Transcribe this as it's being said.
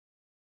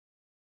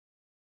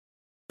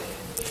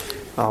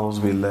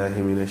أعوذ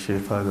بالله من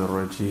الشيطان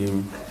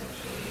الرجيم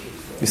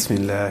بسم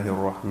الله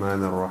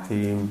الرحمن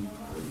الرحيم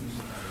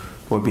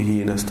وبه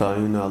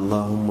نستعين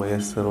اللهم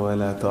يسر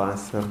ولا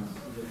تعسر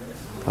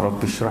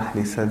رب اشرح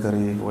لي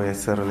صدري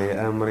ويسر لي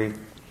أمري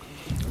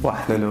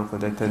واحلل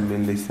عقدة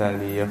من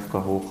لساني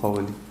يفقه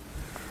قولي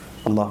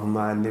اللهم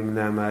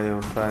علمنا ما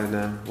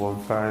ينفعنا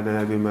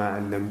وانفعنا بما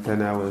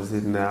علمتنا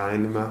وزدنا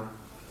علما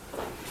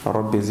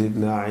رب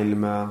زدنا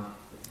علما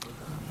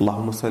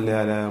اللهم صل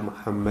على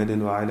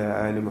محمد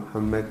وعلى آل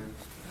محمد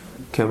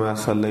كما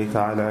صليت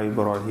على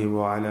إبراهيم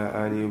وعلى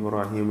آل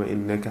إبراهيم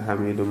إنك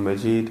حميد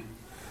مجيد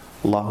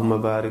اللهم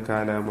بارك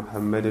على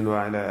محمد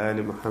وعلى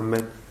آل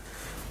محمد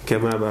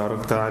كما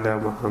باركت على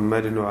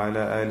محمد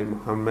وعلى آل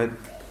محمد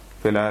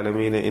في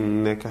العالمين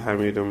إنك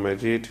حميد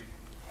مجيد.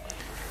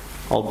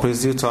 All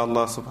praise you to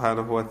Allah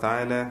subhanahu wa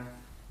ta'ala.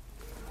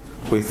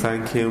 We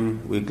thank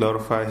Him, we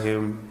glorify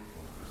Him,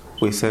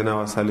 we send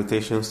our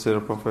salutations to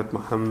the Prophet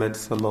Muhammad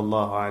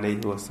sallallahu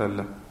alayhi wa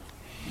sallam.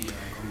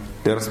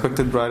 Dear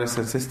respected brothers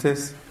and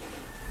sisters,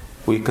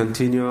 we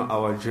continue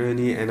our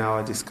journey and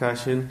our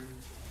discussion.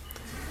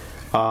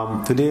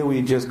 Today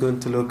we're just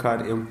going to look at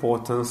the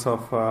importance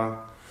of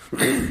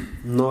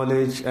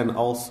knowledge and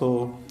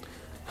also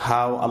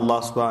how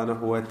Allah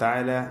subhanahu wa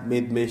ta'ala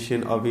made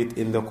mention of it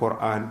in the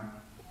Quran.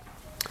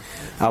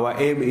 Our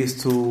aim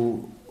is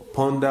to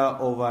ponder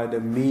over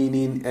the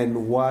meaning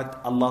and what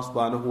Allah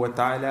subhanahu wa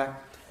ta'ala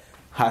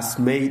has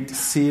made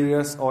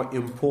serious or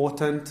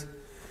important.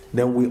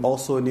 Then we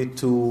also need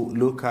to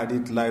look at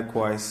it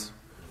likewise.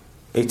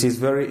 It is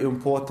very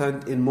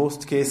important in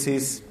most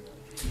cases,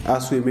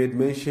 as we made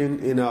mention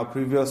in our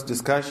previous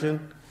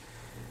discussion.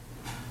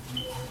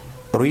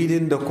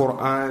 Reading the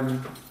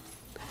Quran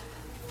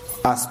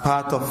as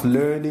part of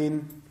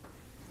learning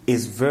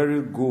is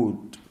very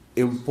good,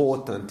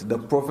 important. The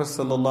Prophet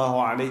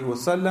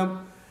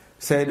ﷺ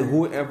said,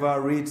 whoever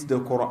reads the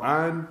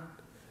Quran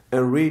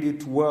and read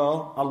it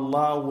well,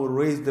 Allah will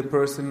raise the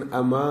person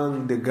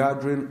among the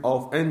gathering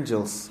of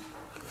angels.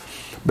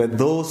 But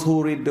those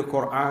who read the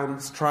Quran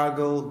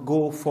struggle,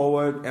 go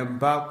forward and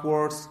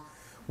backwards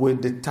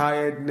with the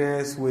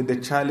tiredness, with the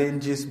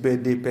challenges,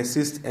 but they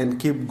persist and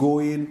keep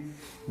going.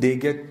 They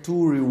get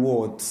two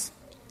rewards.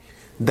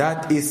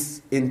 That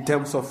is in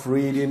terms of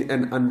reading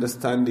and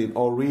understanding,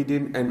 or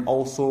reading and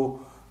also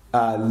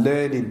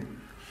learning.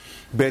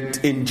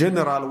 But in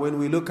general, when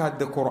we look at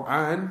the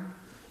Quran,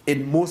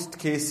 in most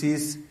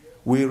cases,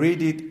 we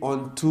read it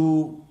on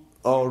two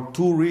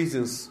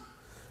reasons.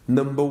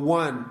 Number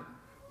one,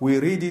 we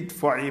read it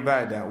for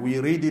ibadah. We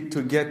read it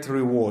to get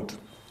reward.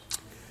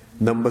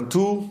 Number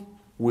two,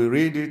 we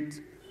read it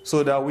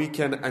so that we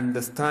can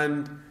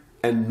understand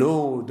and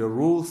know the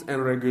rules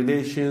and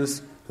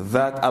regulations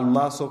that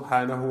Allah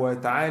subhanahu wa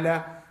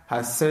ta'ala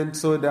has sent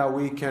so that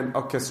we can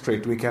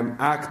orchestrate, we can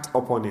act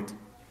upon it.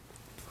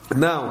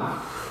 Now,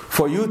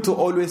 for you to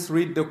always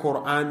read the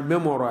Quran,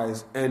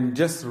 memorize, and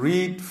just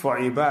read for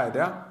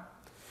ibadah,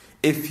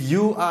 if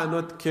you are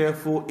not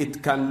careful,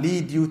 it can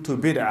lead you to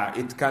bid'ah.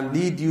 It can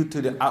lead you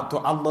to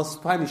Allah's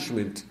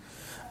punishment.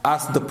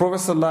 As the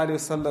Prophet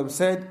ﷺ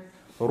said,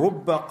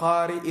 رُبَّ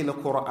قَارِئِ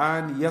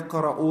الْقُرْآنِ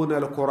يَقْرَؤُونَ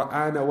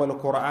الْقُرْآنَ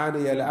وَالْقُرْآنَ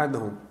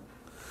يَلْعَنْهُمْ.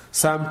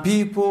 Some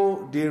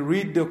people, they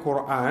read the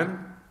Quran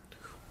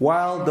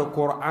while the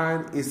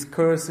Quran is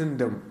cursing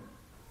them.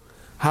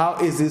 How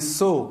is it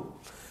so?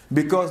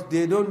 Because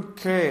they don't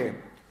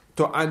care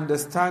to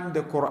understand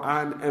the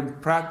Quran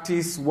and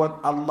practice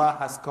what Allah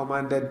has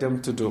commanded them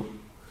to do.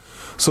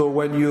 So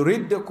when you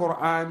read the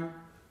Quran,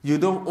 you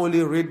don't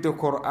only read the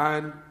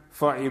Quran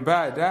for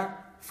ibadah,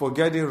 for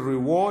getting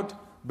reward,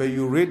 but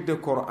you read the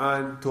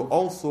Quran to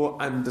also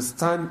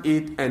understand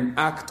it and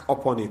act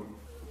upon it.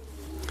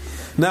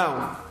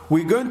 Now,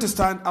 we're going to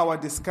start our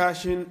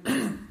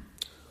discussion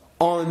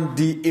on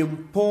the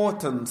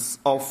importance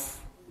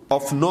of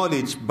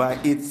knowledge by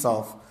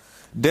itself.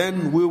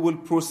 Then we will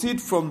proceed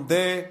from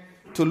there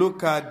to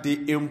look at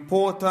the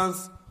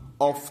importance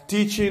of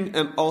teaching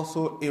and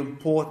also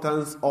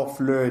importance of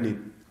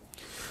learning.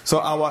 So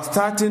our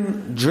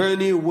starting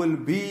journey will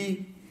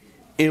be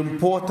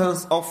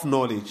importance of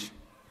knowledge.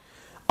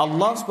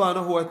 Allah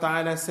subhanahu wa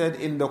ta'ala said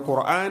in the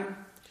Quran,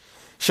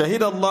 شهد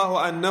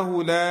الله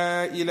أنه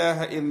لا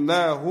إله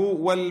إلا هو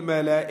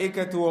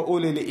والملائكة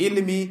وأولي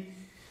العلم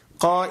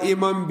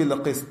قائما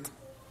بالقسط.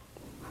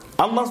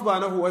 Allah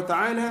subhanahu wa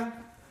ta'ala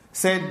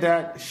said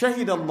that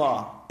شهد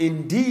Allah,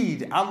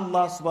 indeed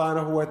Allah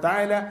subhanahu wa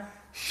ta'ala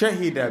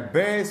shahida,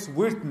 bears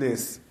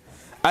witness,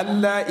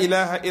 Allah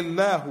ilaha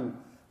illahu,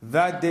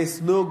 that there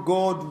is no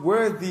God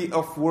worthy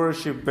of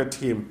worship but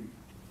Him.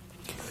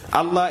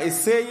 Allah is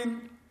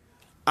saying,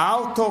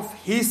 out of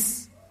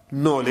His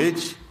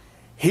knowledge,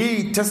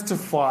 He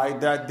testified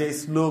that there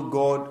is no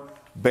God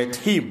but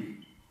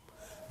Him.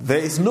 There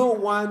is no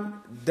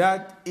one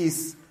that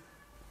is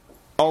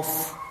of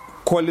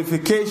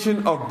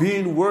qualification of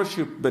being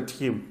worshipped but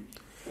Him.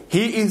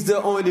 He is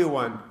the only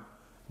one.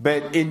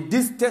 But in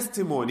this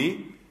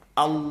testimony,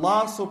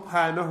 Allah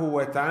subhanahu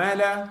wa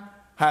ta'ala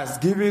has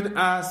given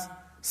us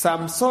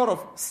some sort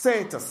of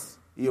status,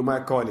 you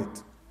might call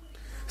it.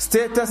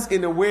 Status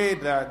in a way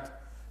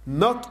that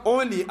not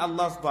only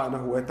Allah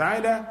subhanahu wa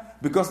ta'ala,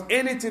 because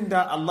anything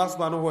that Allah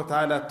subhanahu wa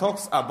ta'ala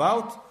talks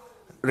about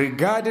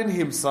regarding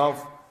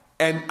himself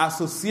and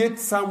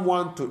associates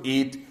someone to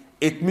it,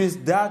 it means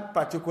that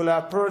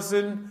particular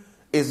person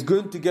is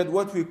going to get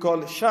what we call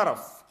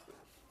sharaf.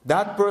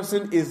 That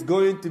person is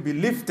going to be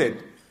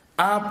lifted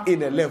up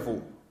in a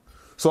level.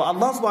 So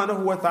Allah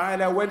subhanahu wa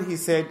ta'ala, when he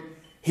said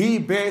he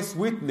bears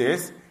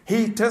witness,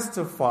 he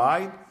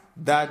testified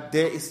that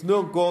there is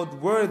no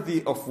God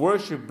worthy of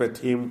worship but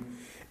him.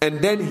 And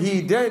then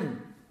he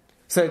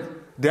said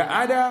the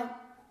other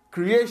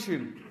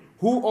creation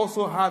who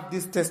also have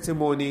this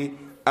testimony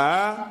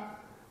are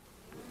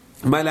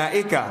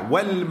malaika,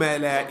 wal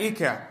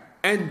malaika,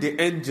 and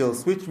the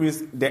angels, which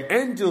means the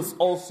angels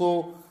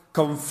also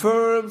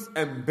confirms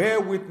and bear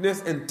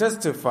witness and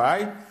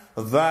testify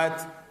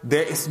that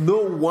there is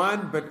no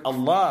one but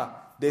Allah.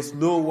 There is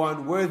no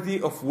one worthy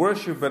of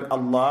worship but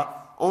Allah.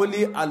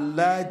 Only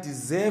Allah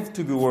deserves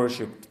to be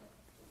worshipped.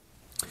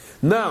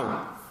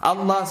 Now,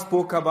 Allah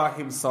spoke about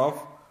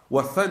himself,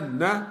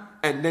 وَثَنَّ,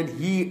 and then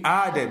he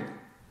added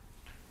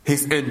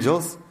his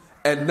angels,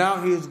 and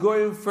now he is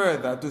going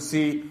further to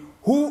see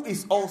who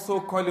is also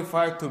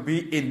qualified to be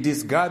in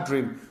this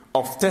gathering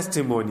of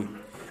testimony.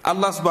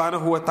 Allah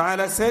subhanahu wa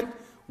ta'ala said,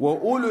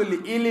 وَأُولُو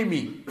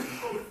الْإِلْمِ,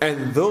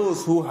 and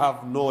those who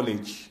have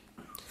knowledge.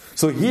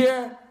 So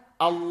here,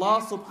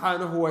 Allah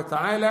subhanahu wa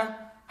ta'ala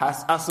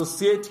has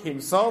associated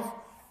himself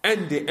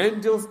and the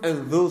angels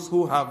and those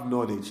who have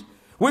knowledge.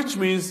 Which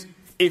means,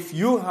 if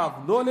you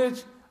have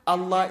knowledge,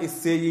 Allah is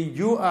saying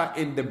you are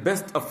in the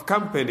best of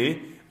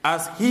company,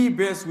 as he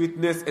bears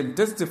witness and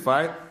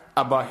testify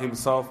about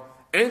himself.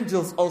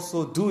 Angels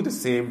also do the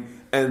same,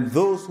 and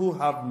those who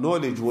have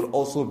knowledge will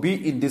also be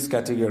in this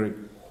category.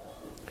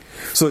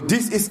 So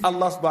this is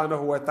Allah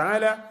subhanahu wa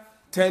ta'ala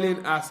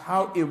telling us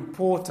how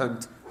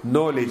important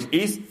knowledge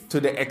is, to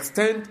the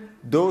extent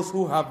those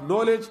who have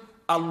knowledge,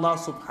 Allah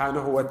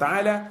subhanahu wa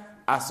ta'ala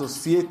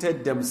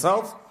associate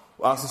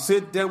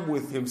them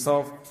with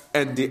himself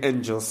and the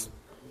angels.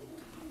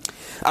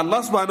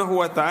 Allah subhanahu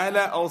wa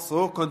ta'ala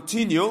also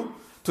continue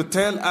to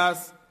tell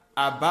us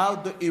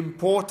about the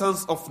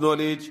importance of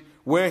knowledge,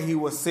 where he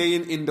was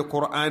saying in the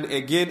Quran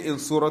again in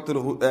Surah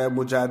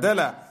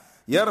Al-Mujadala,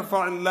 يَرْفَعْ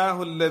اللَّهُ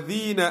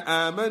الَّذِينَ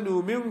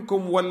آمَنُوا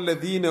مِنْكُمْ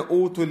وَالَّذِينَ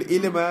أُوتُوا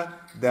الْإِلْمَ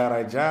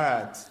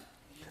دَرَجَاتٍ.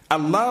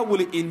 Allah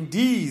will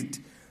indeed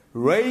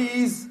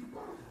raise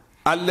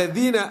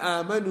الَّذِينَ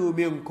آمَنُوا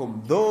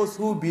مِنْكُمْ, those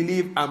who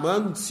believe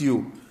amongst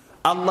you.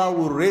 Allah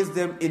will raise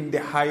them in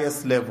the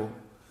highest level.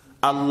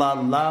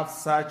 Allah loves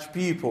such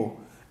people,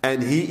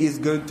 and he is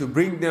going to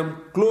bring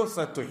them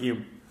closer to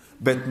him.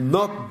 But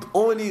not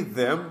only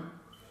them,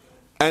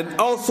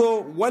 and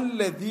also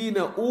وَالَّذِينَ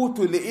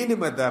أُوتُوا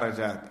الْإِلْمَ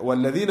دَرَجَاتٍ,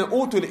 وَالَّذِينَ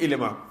أُوتُوا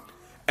الْإِلْمَ,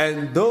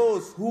 and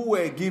those who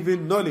were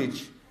given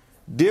knowledge,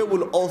 they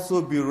will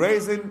also be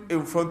raising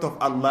in front of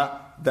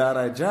Allah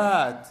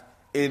darajat,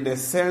 in a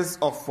sense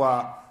of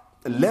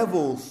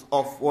levels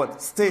of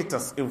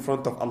status in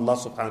front of Allah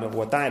subhanahu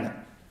wa ta'ala.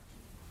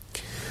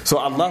 So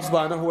Allah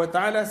subhanahu wa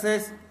ta'ala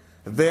says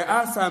there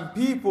are some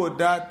people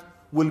that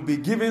will be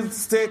given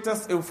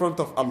status in front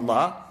of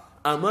Allah.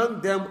 Among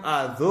them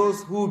are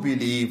those who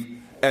believe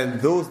and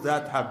those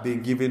that have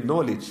been given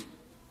knowledge.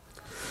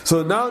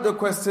 So now the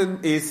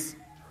question is,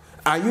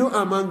 are you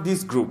among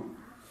this group?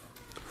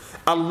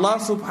 Allah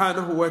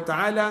subhanahu wa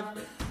ta'ala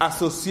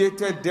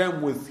associated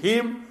them with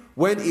him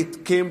when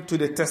it came to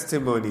the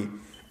testimony.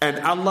 And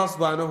Allah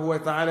subhanahu wa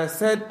ta'ala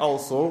said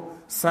also,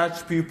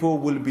 such people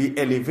will be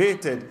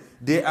elevated.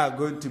 They are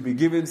going to be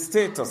given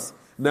status.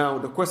 Now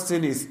the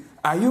question is,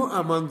 are you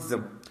amongst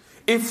them?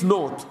 If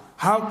not,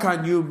 how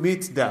can you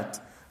meet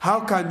that? How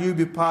can you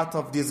be part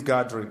of this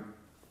gathering?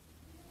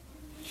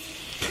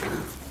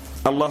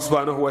 Allah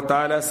subhanahu wa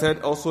ta'ala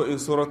said also in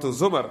Surah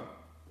Al-Zumar,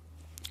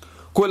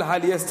 قُلْ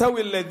هَلْ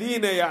يَسْتَوِي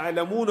الَّذِينَ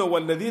يَعْلَمُونَ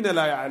وَالَّذِينَ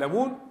لَا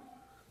يَعْلَمُونَ.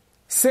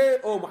 Say,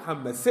 O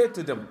Muhammad, say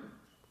to them,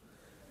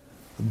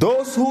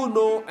 those who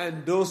know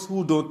and those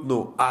who don't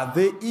know, are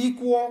they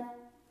equal?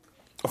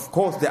 Of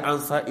course the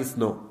answer is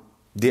no,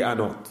 they are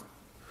not.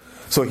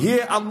 So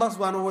here Allah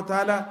subhanahu wa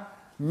ta'ala,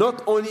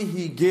 not only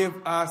he gave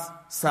us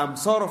some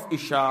sort of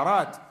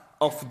isharat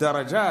of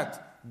darajat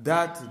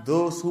that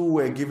those who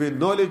were given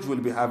knowledge will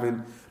be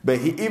having, but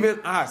he even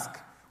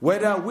asked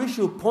whether we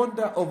should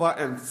ponder over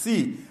and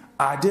see,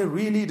 are they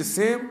really the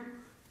same?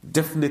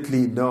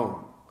 Definitely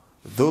no.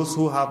 Those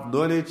who have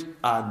knowledge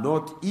are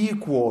not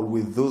equal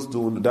with those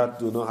that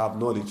do not have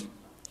knowledge.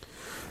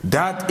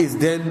 That is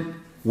then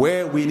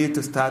where we need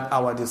to start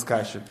our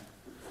discussion.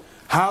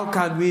 How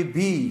can we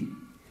be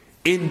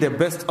in the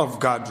best of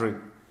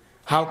gathering?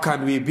 How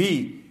can we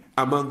be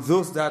among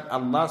those that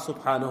Allah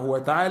subhanahu wa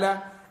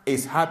ta'ala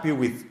is happy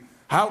with?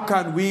 How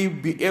can we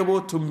be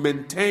able to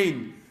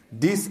maintain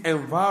this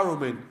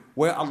environment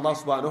where Allah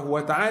subhanahu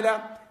wa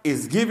ta'ala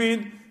is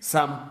giving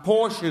some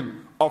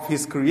portion of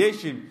his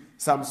creation,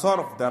 some sort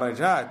of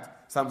darajat,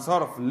 some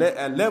sort of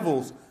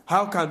levels?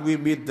 How can we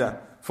meet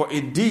that? For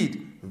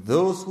indeed,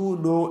 those who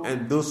know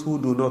and those who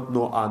do not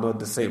know are not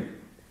the same.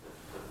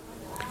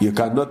 You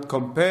cannot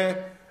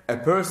compare a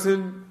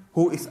person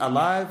who is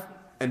alive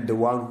and the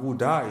one who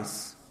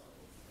dies.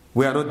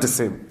 We are not the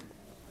same.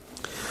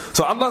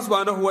 So Allah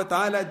subhanahu wa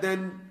ta'ala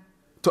then,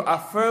 to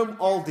affirm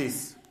all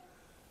this,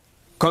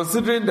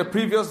 considering the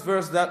previous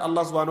verse that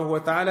Allah subhanahu wa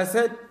ta'ala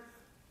said,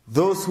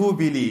 those who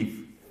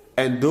believe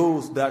and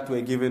those that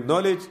were given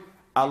knowledge,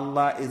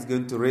 Allah is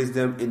going to raise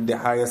them in the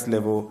highest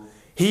level.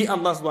 He,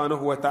 Allah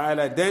subhanahu wa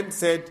ta'ala, then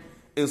said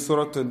in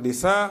Surah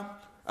Al-Nisa,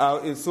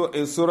 in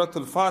Surah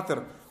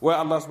Al-Fatir, where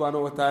Allah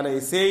subhanahu wa ta'ala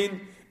is saying,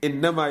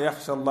 إِنَّمَا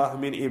يَخْشَى اللَّهُ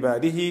مِنْ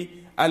عِبَادِهِ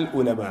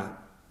الْعُلَمَاءِ.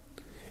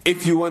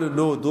 If you want to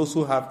know those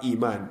who have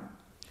Iman,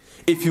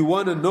 if you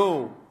want to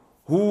know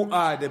who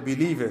are the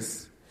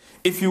believers,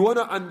 if you want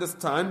to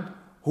understand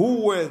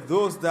who were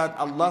those that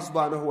Allah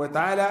subhanahu wa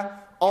ta'ala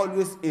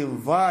always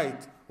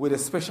invite with a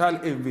special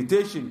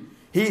invitation,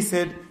 He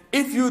said,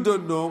 if you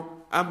don't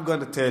know, I'm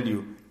going to tell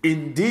you.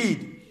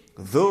 Indeed,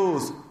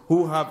 those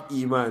who have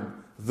Iman,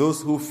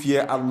 those who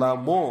fear Allah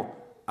more,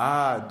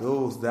 are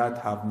those that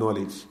have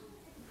knowledge.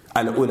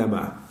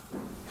 Al-ulama.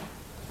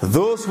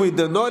 Those with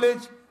the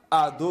knowledge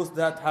are those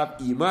that have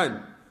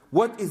Iman.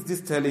 What is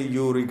this telling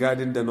you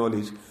regarding the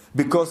knowledge?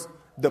 Because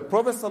the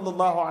Prophet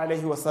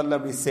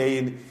ﷺ is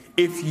saying,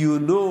 if you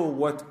know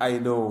what I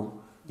know,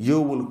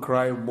 you will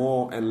cry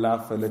more and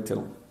laugh a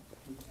little.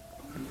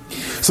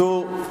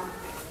 So,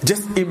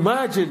 just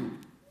imagine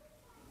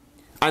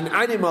an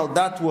animal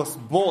that was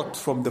bought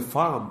from the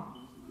farm.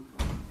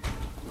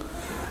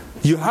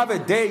 You have a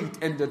date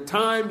and the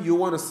time you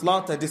want to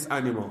slaughter this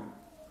animal.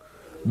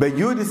 But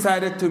you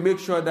decided to make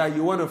sure that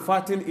you want to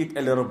fatten it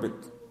a little bit.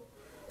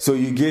 So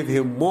you gave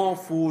him more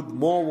food,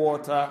 more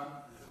water.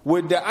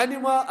 With the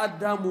animal at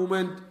that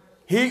moment,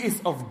 he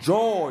is of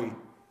joy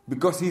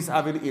because he's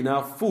having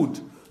enough food,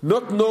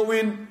 not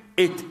knowing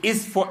it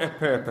is for a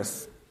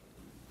purpose.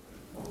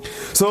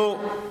 So,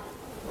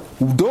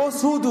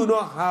 those who do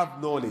not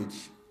have knowledge,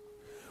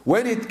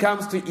 when it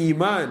comes to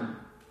Iman,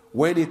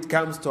 when it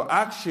comes to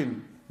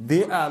action,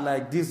 they are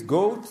like this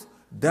goat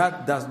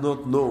that does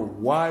not know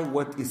why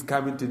what is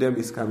coming to them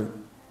is coming.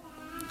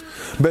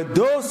 But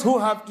those who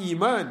have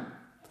Iman,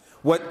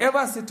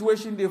 whatever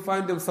situation they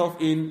find themselves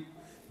in,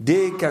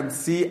 they can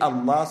see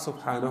Allah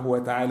subhanahu wa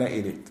ta'ala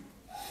in it.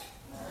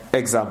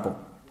 Example.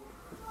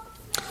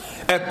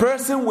 A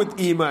person with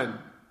Iman,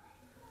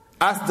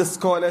 as the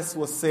scholars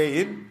were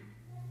saying,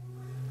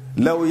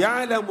 لو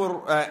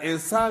يعلم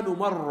الإنسان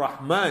ما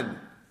الرحمن.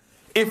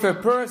 If a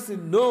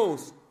person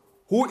knows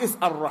who is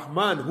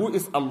Ar-Rahman, who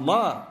is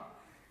Allah,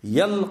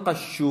 يلقى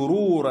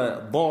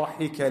الشرور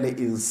ضاحك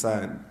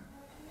لإنسان.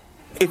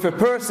 If a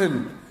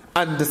person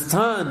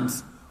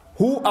understands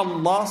who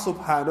Allah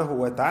subhanahu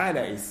wa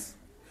ta'ala is,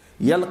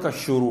 يلقى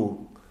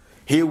الشرور,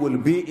 he will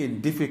be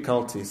in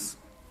difficulties,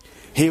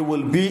 he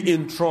will be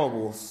in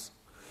troubles,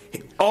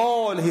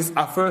 all his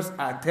affairs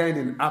are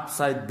turning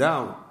upside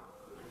down.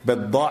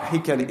 But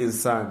ضاحك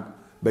الإنسان,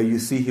 but you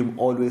see him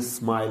always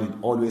smiling,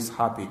 always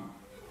happy.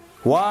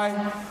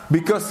 Why?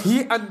 Because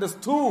he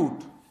understood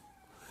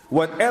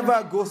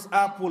whatever goes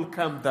up will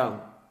come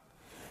down.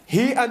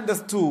 He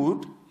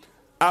understood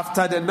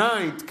after the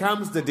night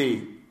comes the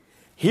day.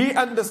 He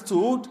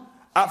understood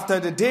after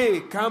the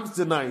day comes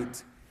the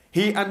night.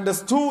 He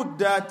understood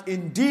that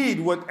indeed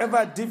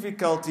whatever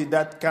difficulty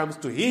that comes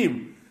to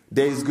him,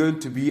 there is going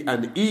to be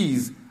an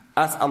ease,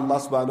 as Allah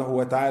subhanahu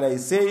wa ta'ala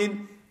is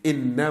saying,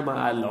 إِنَّمَا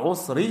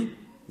الْعُسْرِ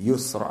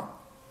يُسْرًا.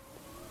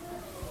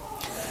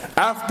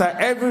 After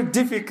every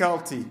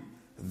difficulty,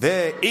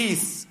 there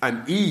is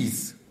an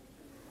ease.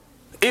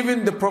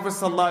 Even the Prophet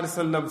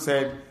ﷺ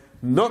said,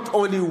 not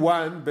only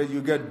one, but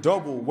you get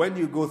double when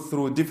you go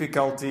through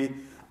difficulty.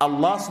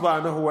 Allah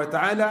subhanahu wa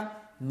ta'ala,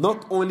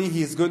 not only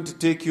He is going to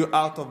take you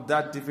out of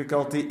that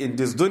difficulty in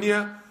this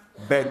dunya,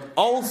 but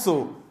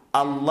also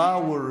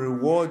Allah will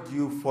reward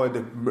you for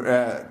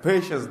the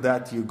patience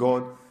that you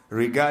got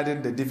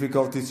regarding the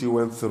difficulties you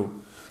went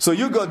through. So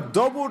you got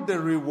double the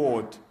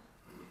reward.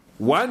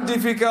 One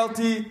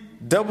difficulty,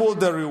 double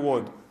the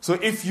reward. So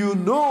if you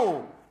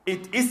know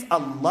it is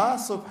Allah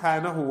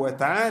subhanahu wa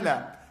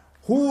ta'ala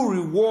who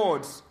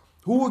rewards,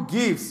 who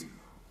gives,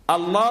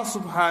 Allah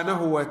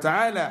subhanahu wa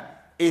ta'ala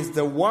is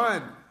the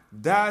one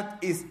that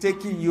is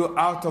taking you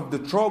out of the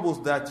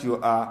troubles that you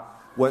are.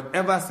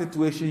 Whatever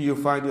situation you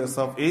find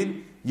yourself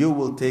in, you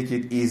will take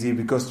it easy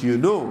because you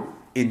know,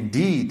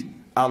 indeed,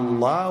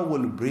 Allah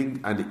will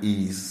bring an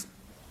ease.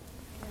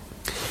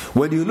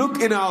 When you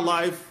look in our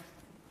life,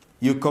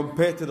 you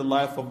compare to the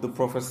life of the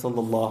Prophet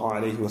sallallahu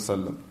alaihi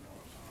wasallam.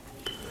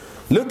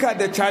 Look at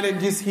the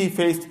challenges he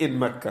faced in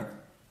Mecca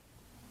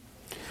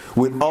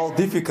with all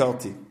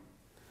difficulty.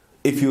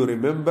 If you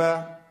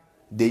remember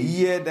the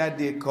year that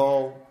they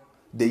call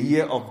the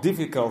year of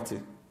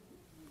difficulty,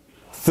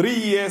 3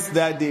 years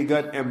that they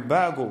got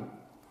embargo,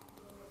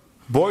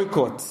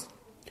 boycott,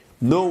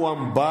 no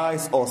one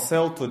buys or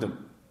sells to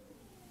them.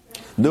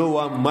 No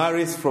one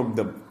marries from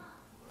them.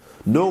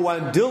 No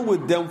one deals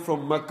with them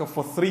from Mecca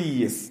for 3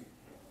 years.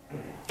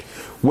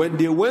 When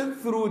they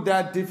went through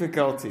that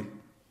difficulty,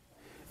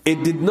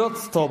 it did not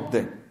stop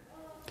them.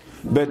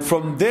 But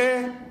from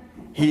there,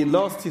 he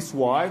lost his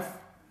wife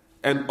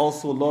and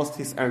also lost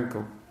his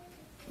ankle.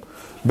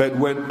 But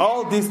when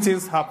all these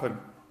things happened,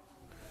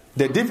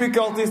 the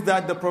difficulties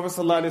that the Prophet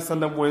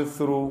ﷺ went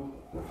through,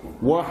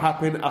 what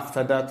happened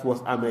after that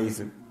was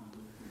amazing.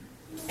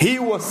 He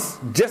was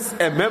just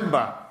a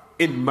member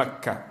in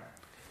Mecca.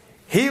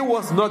 He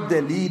was not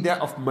the leader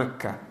of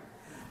Mecca.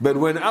 But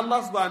when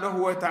Allah subhanahu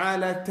wa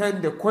ta'ala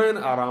turned the coin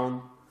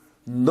around,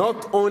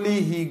 not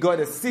only he got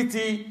a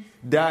city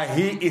that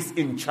he is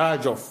in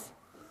charge of,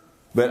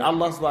 but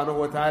Allah subhanahu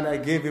wa ta'ala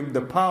gave him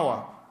the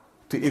power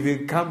to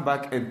even come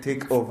back and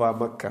take over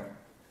Mecca.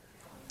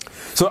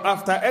 So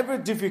after every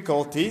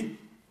difficulty,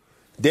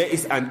 there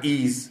is an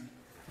ease,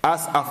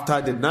 as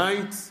after the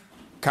night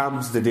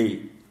comes the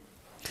day.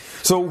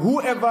 So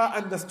whoever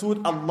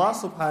understood Allah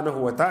subhanahu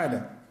wa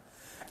ta'ala,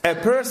 a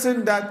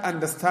person that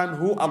understands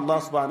who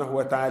Allah subhanahu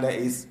wa ta'ala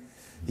is,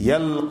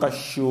 يَلْقَ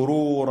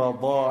الشُّرُورَ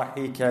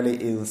ضَاحِكَ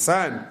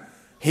لِإِنسَانٍ,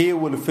 he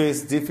will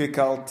face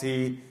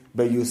difficulty,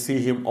 but you see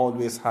him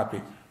always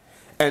happy.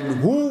 And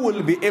who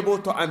will be able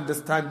to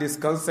understand this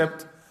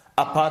concept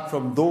apart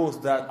from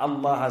those that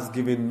Allah has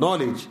given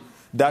knowledge?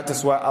 That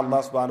is why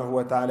Allah subhanahu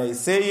wa ta'ala is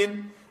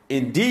saying,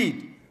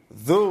 indeed,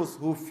 those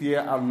who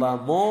fear Allah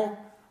more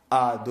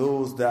are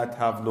those that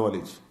have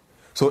knowledge.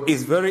 So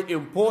it's very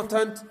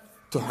important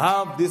to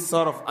have this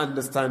sort of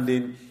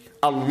understanding.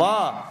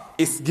 Allah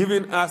is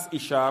giving us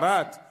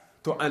isharat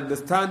to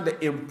understand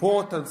the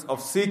importance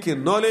of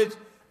seeking knowledge,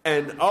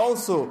 and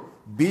also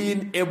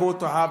being able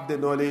to have the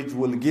knowledge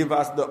will give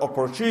us the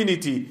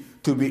opportunity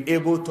to be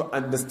able to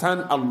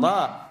understand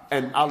Allah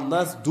and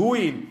Allah's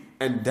doing,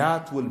 and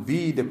that will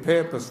be the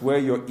purpose where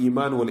your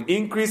iman will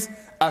increase,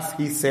 as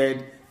He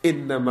said,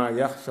 إِنَّمَا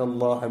يَخْشَى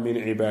اللَّهَ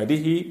مِنْ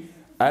عِبَادِهِ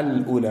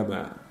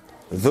الْعُلَمَاءِ.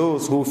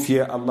 Those who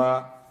fear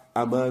Allah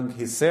among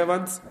His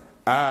servants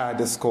are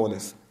the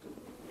scholars.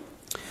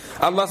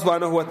 Allah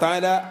subhanahu wa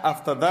ta'ala,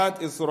 after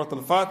that in Surah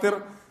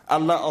Al-Fatir,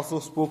 Allah also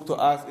spoke to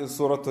us in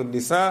Surah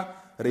Al-Nisa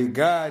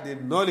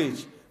regarding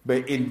knowledge.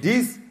 But in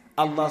this,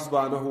 Allah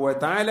subhanahu wa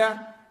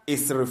ta'ala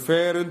is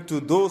referring to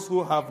those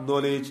who have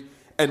knowledge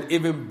and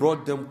even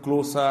brought them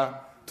closer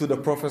to the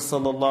Prophet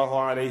sallallahu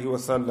alayhi wa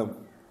sallam.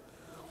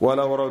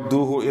 وَلَوْ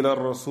رَدُّوهُ إِلَى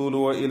الرَّسُولِ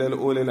وَإِلَى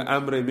الْأُولِي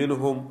الْأَمْرِ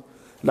مِنْهُمْ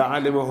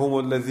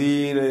لَعَلِمَهُمُ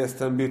الَّذِينَ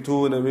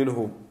يَسْتَنْبِتُونَ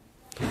مِنْهُمْ.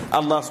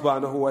 Allah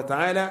subhanahu wa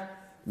ta'ala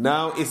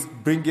now is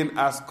bringing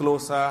us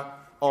closer,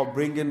 or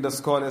bringing the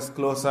scholars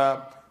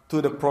closer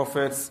to the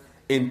prophets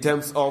in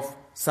terms of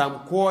some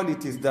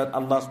qualities that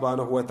Allah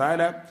subhanahu wa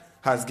ta'ala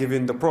has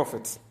given the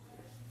prophets.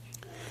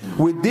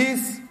 With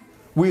this,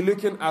 we're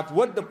looking at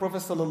what the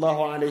Prophet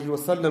sallallahu alaihi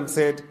wasallam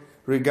said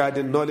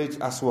regarding knowledge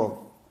as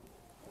well.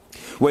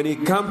 When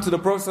it comes to the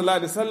Prophet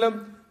sallallahu alaihi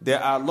wasallam,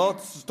 there are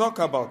lots to talk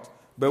about,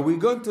 but we're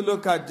going to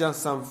look at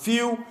just some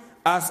few,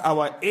 as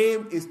our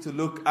aim is to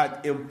look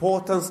at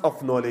importance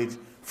of knowledge.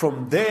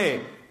 From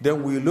there,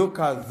 then we look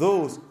at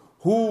those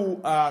who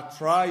are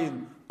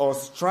trying or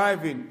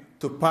striving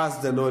to pass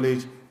the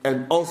knowledge,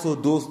 and also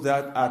those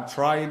that are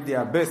trying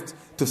their best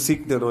to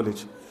seek the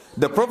knowledge.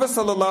 The Prophet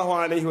sallallahu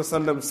alaihi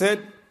wasallam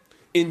said,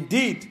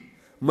 indeed,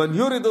 man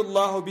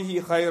yuridullahu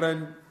bihi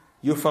khayran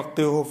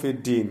yufaqihu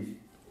fid din.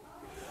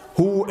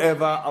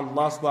 Whoever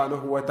Allah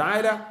subhanahu wa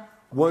ta'ala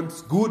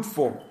wants good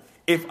for,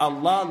 if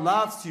Allah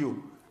loves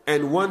you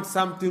and wants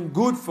something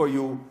good for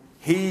you,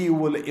 He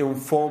will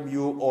inform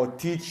you or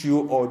teach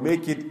you or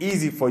make it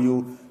easy for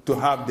you to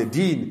have the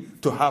deen,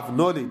 to have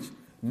knowledge.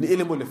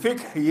 Ilmul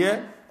fiqh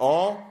here,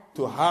 or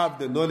to have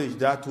the knowledge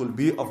that will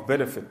be of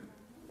benefit.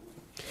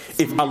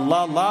 If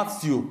Allah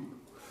loves you,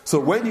 so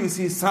when you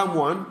see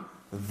someone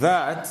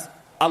that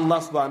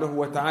Allah subhanahu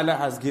wa ta'ala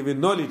has given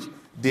knowledge,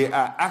 they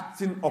are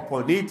acting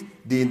upon it,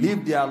 they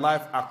live their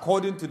life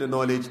according to the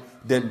knowledge,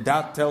 then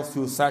that tells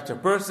you such a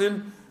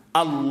person,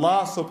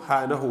 Allah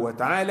subhanahu wa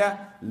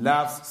ta'ala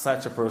loves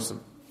such a person.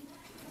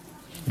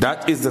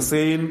 That is the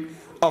saying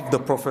of the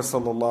Prophet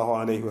sallallahu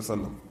alaihi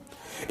wasallam.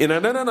 In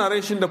another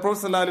narration, the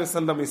Prophet sallallahu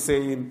alaihi wasallam is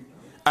saying,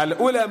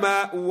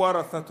 Al-ulama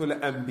warathatul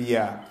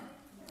anbiya.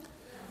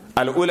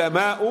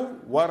 Al-ulama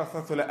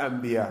warathatul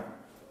anbiya.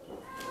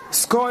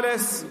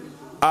 Scholars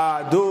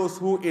are those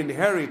who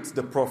inherit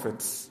the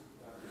prophets.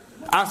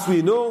 As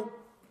we know,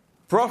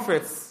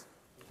 prophets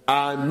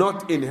are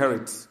not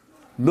inherit.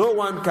 No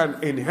one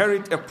can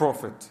inherit a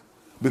prophet,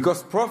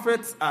 because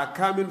prophets are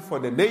coming for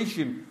the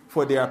nation,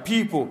 for their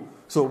people.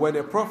 So when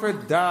a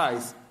prophet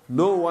dies,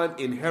 no one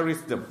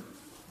inherits them.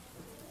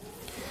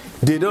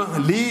 They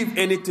don't leave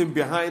anything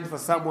behind for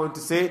someone to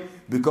say,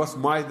 because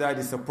my dad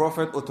is a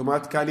prophet,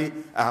 automatically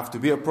I have to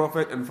be a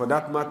prophet, and for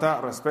that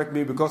matter, respect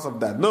me because of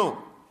that. No.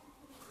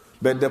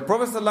 But the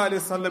Prophet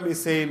ﷺ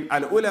is saying,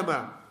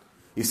 Al-ulama,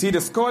 you see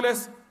the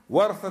scholars,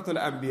 warathatul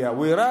anbiya,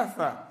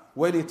 wiratha,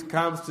 when it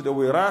comes to the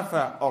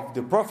wiratha of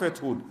the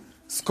prophethood,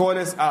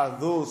 scholars are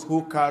those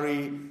who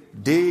carry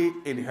their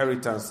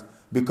inheritance,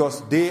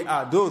 because they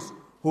are those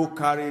who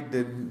carry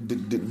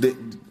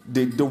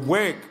the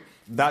work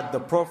that the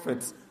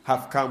prophets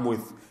have come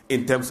with,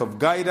 in terms of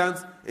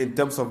guidance, in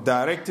terms of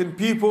directing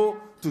people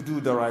to do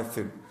the right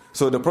thing.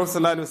 So the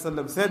Prophet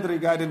ﷺ said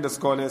regarding the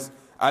scholars,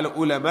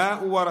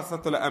 Al-ulama'u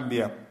warasatul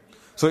anbiya.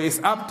 So it's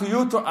up to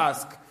you to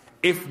ask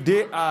if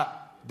they are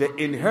the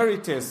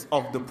inheritors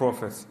of the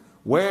prophets.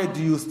 Where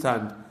do you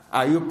stand?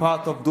 Are you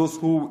part of those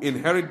who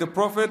inherit the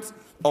prophets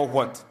or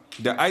what?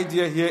 The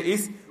idea here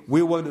is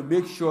we want to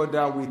make sure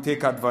that we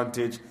take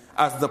advantage.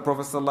 As the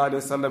Prophet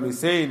ﷺ is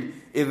saying,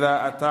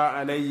 إِذَا أَتَى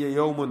عَلَيَّ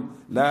يَوْمٌ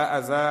لَا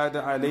أَزَادَ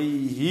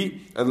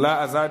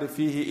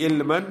فِيهِ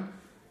إِلْمًا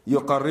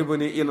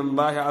يقربني إلى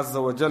الله عز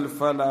وجل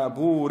فلا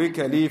بورك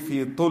لي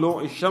في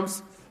طلوع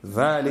الشمس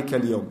ذلك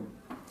اليوم.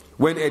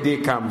 When a day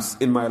comes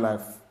in my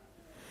life,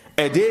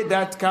 a day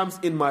that comes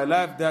in my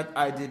life that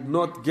I did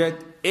not get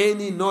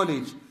any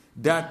knowledge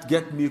that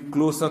get me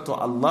closer to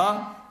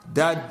Allah,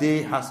 that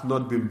day has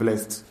not been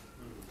blessed.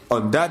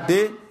 On that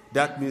day,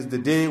 that means the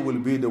day will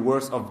be the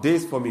worst of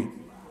days for me.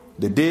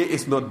 The day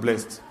is not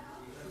blessed.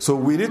 So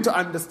we need to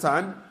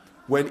understand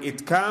when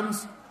it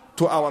comes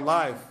to our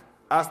life,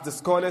 as the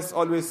scholars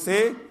always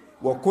say,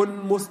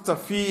 وَكُنْ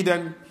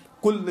مُسْتَفِيدًا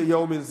كُلِّ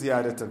يَوْمٍ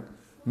زِيَادَةً.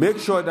 Make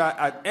sure that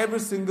at every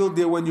single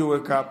day when you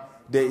wake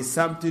up, there is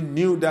something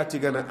new that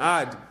you're going to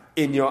add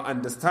in your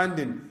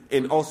understanding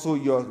and also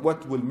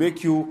what will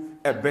make you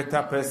a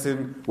better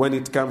person when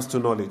it comes to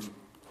knowledge.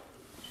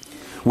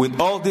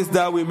 With all this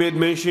that we made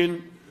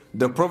mention,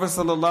 the Prophet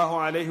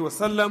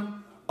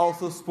ﷺ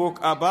also spoke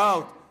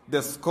about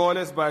the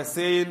scholars by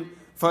saying,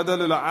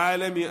 فَضَلُ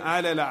الْعَالَمِ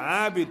عَلَى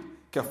الْعَابِدِ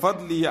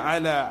كَفَضْلِي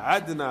عَلَى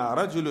عَدْنَى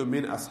رَجُلٌ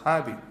مِّنْ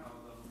أَصْحَابِي.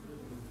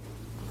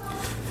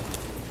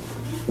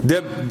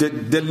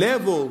 The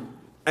level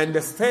and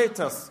the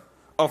status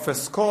of a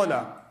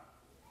scholar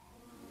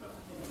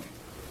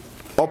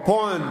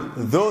upon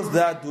those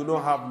that do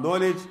not have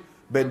knowledge,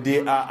 but they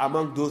are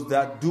among those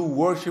that do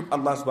worship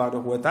Allah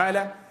subhanahu wa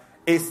ta'ala,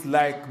 is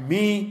like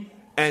me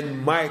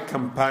and my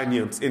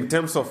companions in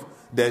terms of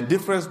the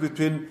difference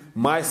between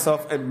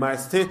myself and my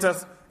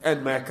status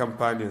and my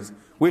companions,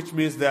 which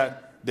means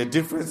that the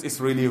difference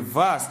is really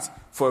vast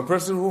for a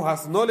person who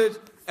has knowledge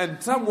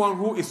and someone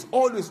who is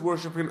always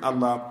worshipping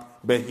Allah,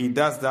 but he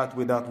does that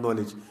without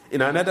knowledge.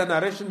 In another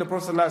narration, the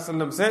Prophet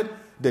ﷺ said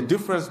the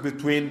difference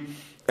between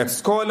a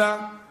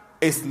scholar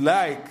is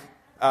like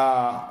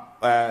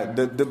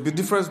the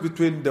difference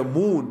between the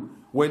moon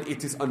when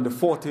it is on the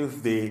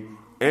 14th day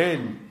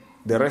and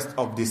the rest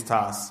of the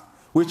stars,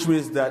 which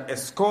means that a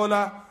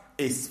scholar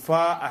is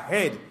far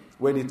ahead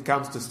when it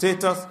comes to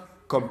status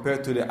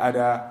compared to the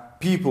other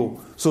people.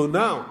 So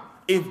now,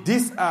 if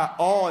these are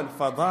all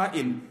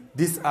fada'il,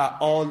 these are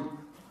all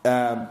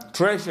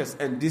treasures,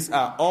 and these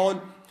are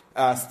all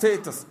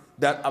status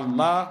that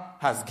Allah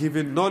has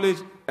given knowledge,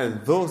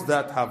 and those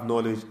that have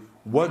knowledge,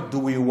 what do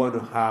we want to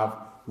have?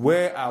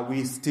 Where are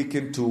we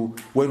sticking to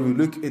when we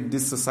look in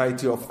this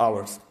society of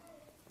ours?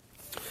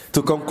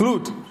 To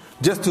conclude,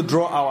 just to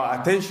draw our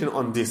attention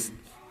on this,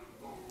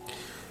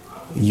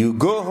 you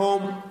go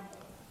home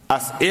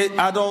as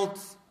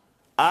adults,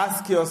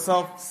 ask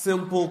yourself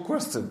simple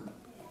question,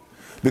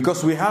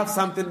 because we have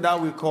something that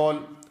we call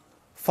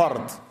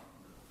fard,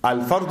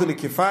 al-fardul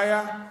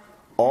kifaya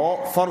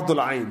or fardul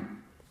ayn.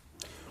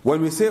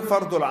 When we say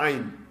fardul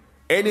ayn,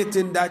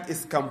 anything that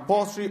is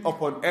compulsory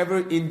upon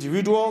every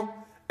individual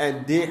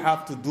and they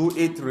have to do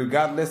it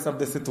regardless of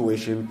the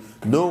situation,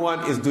 no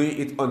one is doing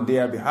it on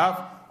their behalf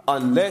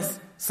unless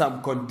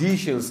some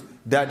conditions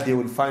that they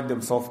will find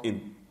themselves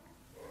in.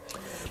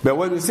 But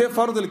when we say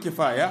fardul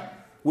kifaya,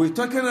 we're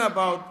talking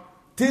about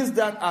things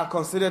that are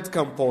considered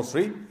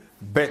compulsory,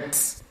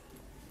 but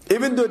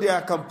even though they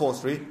are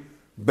compulsory,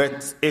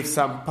 but if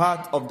some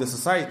part of the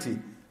society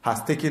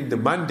has taken the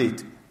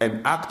mandate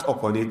and act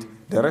upon it,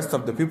 the rest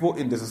of the people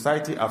in the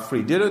society are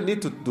free. They don't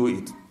need to do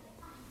it.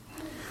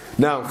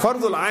 Now,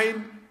 fardul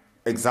ayn,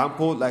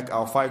 example like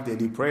our 5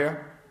 daily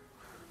prayer.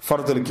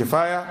 Fardul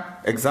kifaya,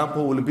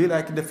 example will be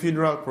like the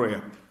funeral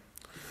prayer.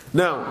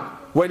 Now,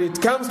 when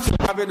it comes to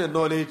having a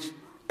knowledge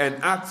and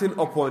acting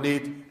upon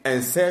it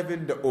and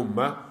serving the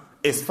ummah,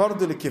 is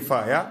fardul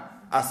kifaya,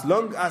 as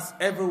long as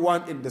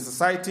everyone in the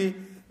society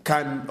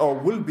can or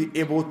will be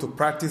able to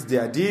practice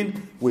their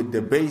deen with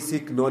the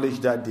basic knowledge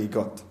that they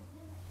got.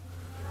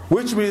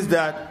 Which means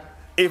that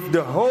if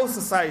the whole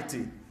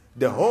society,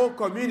 the whole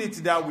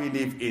community that we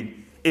live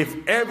in, if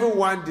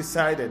everyone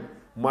decided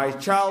my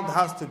child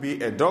has to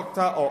be a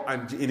doctor or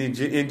an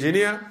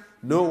engineer,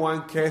 no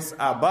one cares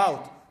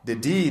about the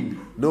deen,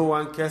 no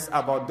one cares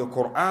about the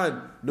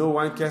Quran, no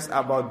one cares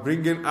about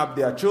bringing up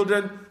their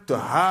children to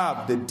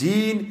have the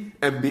deen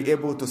and be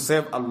able to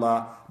serve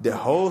Allah, the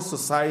whole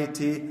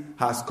society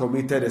has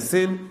committed a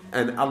sin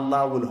and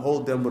Allah will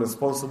hold them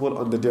responsible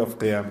on the day of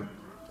Qiyamah.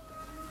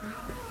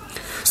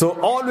 So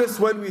always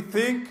when we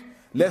think,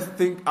 let's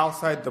think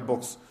outside the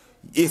box.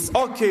 It's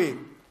okay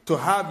to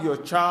have your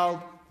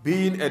child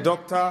being a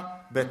doctor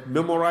but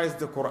memorize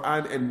the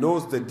Quran and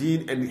knows the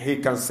deen and he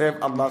can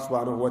serve Allah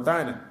subhanahu wa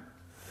ta'ala.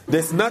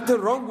 There's nothing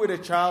wrong with a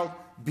child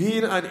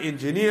being an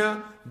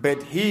engineer,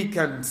 but he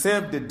can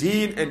serve the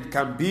deen and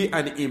can be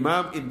an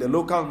imam in the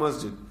local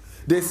masjid.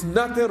 There's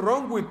nothing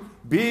wrong with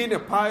being a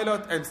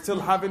pilot and still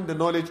having the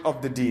knowledge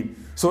of the deen.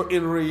 So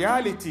in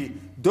reality,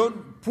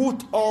 don't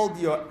put all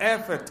your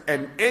effort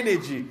and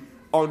energy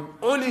on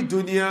only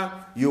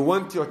dunya, you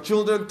want your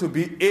children to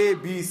be A,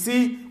 B,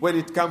 C when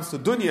it comes to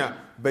dunya,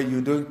 but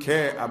you don't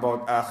care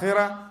about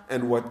akhirah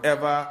and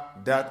whatever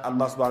that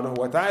Allah subhanahu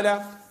wa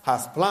ta'ala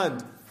has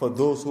planned for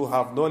those who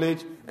have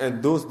knowledge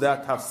and those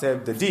that have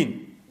served the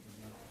deen.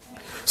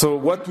 So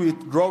what we're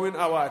drawing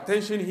our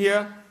attention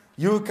here,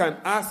 you can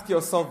ask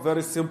yourself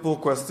very simple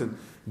question.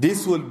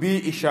 This will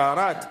be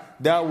isharat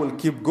that will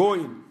keep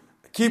going.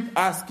 Keep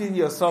asking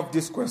yourself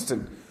this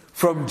question.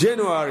 From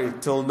January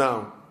till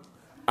now,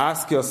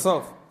 ask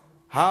yourself,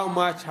 how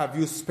much have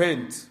you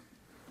spent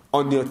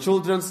on your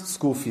children's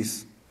school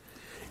fees?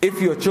 If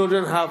your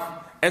children have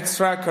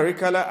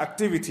extracurricular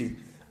activity,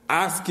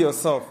 ask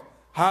yourself,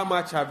 how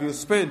much have you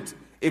spent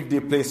if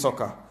they play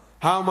soccer?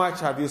 How much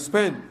have you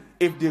spent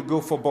if they go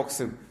for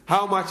boxing?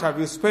 How much have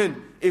you spent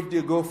if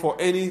they go for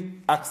any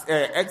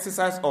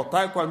exercise or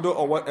taekwondo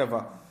or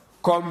whatever?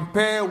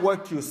 Compare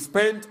what you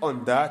spent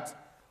on that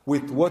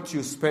with what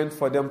you spent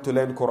for them to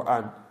learn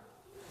Quran.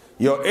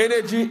 Your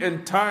energy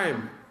and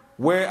time,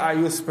 where are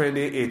you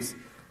spending it?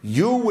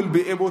 You will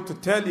be able to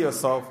tell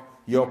yourself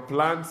your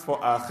plans for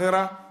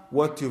akhirah,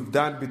 what you've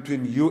done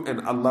between you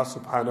and Allah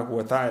subhanahu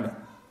wa ta'ala.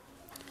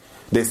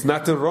 There's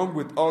nothing wrong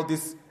with all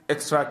this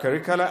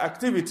extracurricular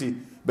activity,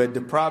 but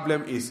the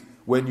problem is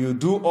when you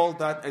do all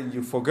that and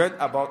you forget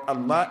about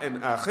Allah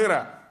and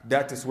akhirah,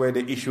 that is where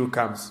the issue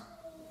comes.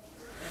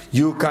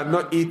 You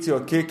cannot eat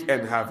your cake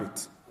and have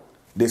it.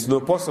 There's no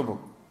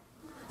possible.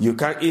 You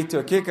can't eat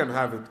your cake and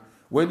have it.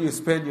 When you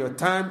spend your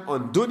time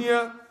on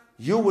dunya,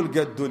 you will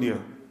get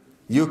dunya.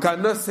 You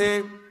cannot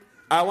say,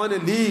 I want to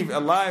live a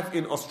life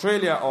in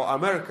Australia or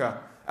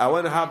America. I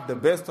want to have the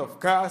best of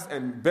cars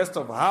and best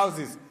of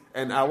houses,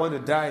 and I want to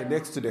die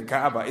next to the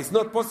Kaaba. It's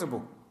not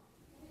possible.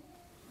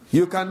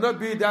 You cannot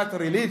be that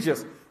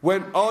religious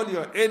when all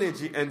your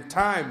energy and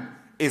time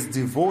is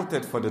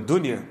devoted for the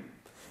dunya.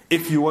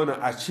 If you want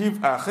to achieve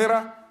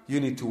akhirah, you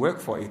need to work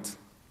for it.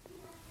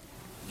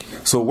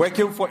 So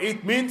working for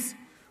it means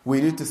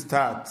we need to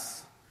start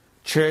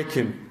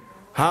checking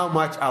how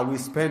much are we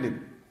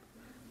spending.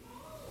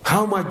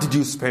 How much did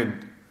you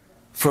spend?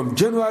 From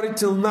January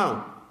till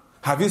now,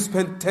 have you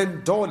spent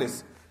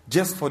 $10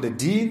 just for the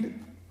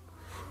deen?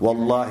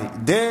 Wallahi,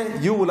 there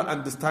you will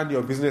understand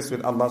your business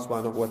with Allah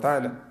subhanahu wa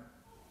ta'ala.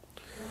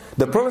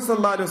 The Prophet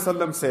sallallahu alaihi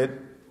wasallam said,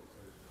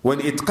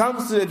 when it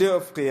comes to the day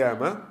of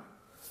Qiyamah,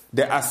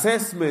 the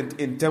assessment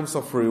in terms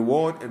of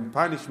reward and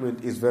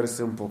punishment is very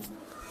simple.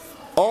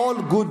 All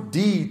good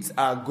deeds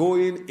are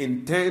going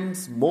in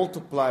tens,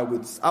 multiply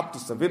with up to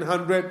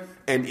 700,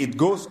 and it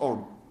goes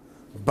on.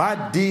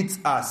 Bad deeds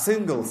are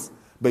singles,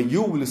 but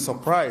you will be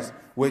surprised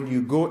when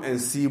you go and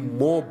see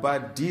more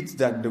bad deeds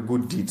than the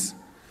good deeds.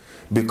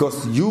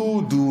 Because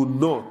you do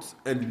not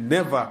and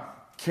never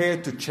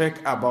care to check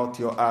about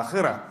your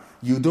akhirah.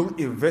 You don't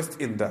invest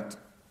in that.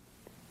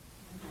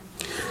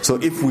 So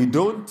if we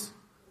don't,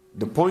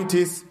 the point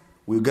is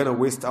we're going to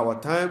waste our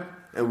time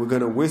and we're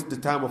going to waste the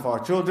time of our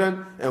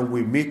children, and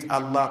we meet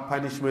Allah,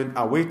 punishment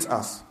awaits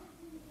us.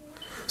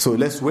 So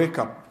let's wake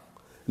up.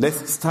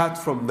 Let's start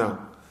from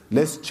now.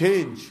 Let's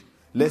change.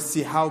 Let's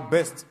see how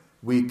best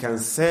we can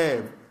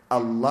serve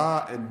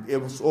Allah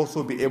and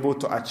also be able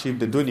to achieve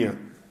the dunya.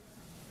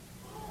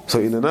 So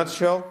in a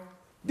nutshell,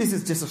 this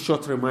is just a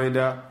short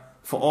reminder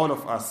for all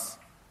of us.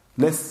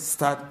 Let's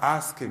start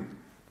asking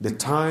the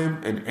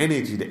time and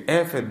energy, the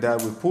effort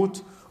that we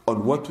put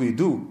on what we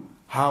do.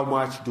 How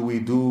much do we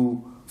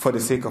do for the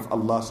sake of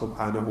Allah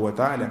subhanahu wa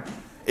ta'ala?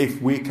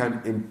 If we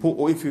can input,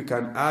 or if you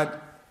can add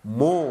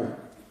more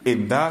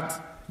in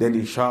that, then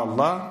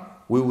inshallah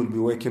we will be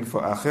working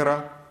for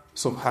akhirah.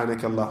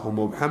 Subhanaka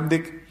Allahumma wa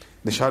bihamdik.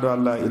 Nashhadu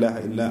an la ilaha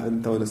illa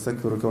anta wa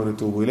nastaghfiruka wa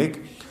natubu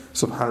ilayk.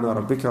 Subhana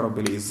rabbika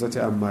rabbil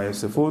izzati amma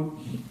yasifun.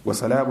 Wa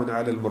salamun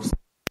ala al-mursalin.